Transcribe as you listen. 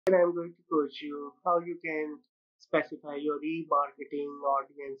And I'm going to coach you how you can specify your remarketing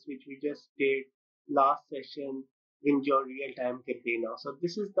audience, which we just did last session in your real-time campaign now. So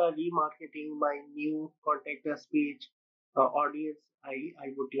this is the remarketing my new contact us page audience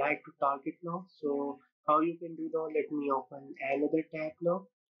I would like to target now. So how you can do that? Let me open another tab now.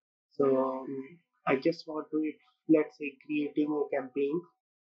 So I just want to, let's say, creating a campaign,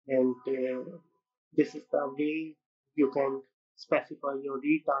 and this is the way you can specify your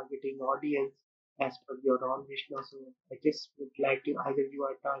retargeting audience as per your own wish now. So I just would like to, either you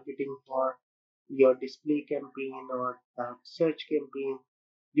are targeting for your display campaign or search campaign,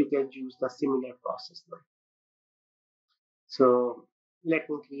 you can use the similar process now. So let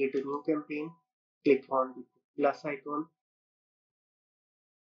me create a new campaign. Click on the plus icon,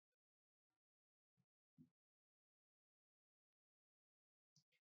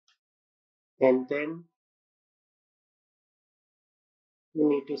 and then you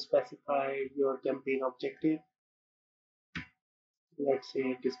need to specify your campaign objective. Let's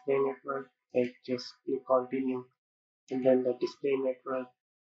say display network. I just click continue, and then the display network,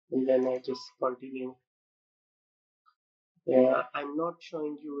 and then I just continue. I'm not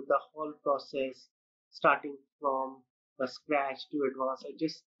showing you the whole process starting from the scratch to advanced. I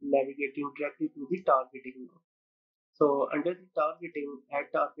just navigating directly to the targeting now. So under the targeting, ad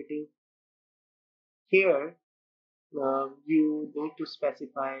targeting, here you need to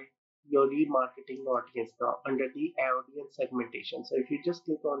specify your remarketing audience now under the audience segmentation. So if you just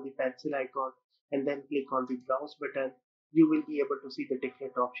click on the pencil icon and then click on the browse button, you will be able to see the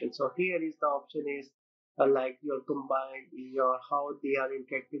different options. So here is the option is like your combined, your how they are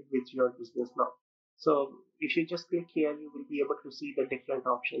interactive with your business now. So if you just click here, you will be able to see the different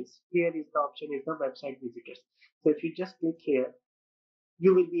options. Here is the option is the website visitors. So if you just click here,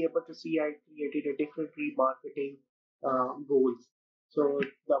 you will be able to see I created a different remarketing goals. So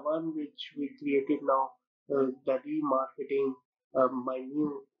the one which we created now, the remarketing my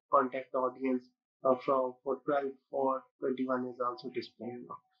new contact audience from for 12 for 21 is also displaying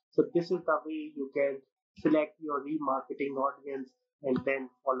now. So this is the way you can select your remarketing audience and then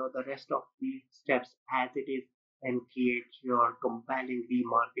follow the rest of the steps as it is and create your compelling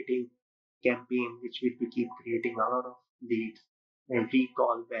remarketing campaign which will be keep creating a lot of leads and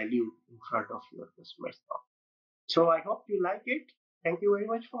recall value in front of your customers now. So I hope you like it. Thank you very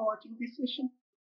much for watching this session.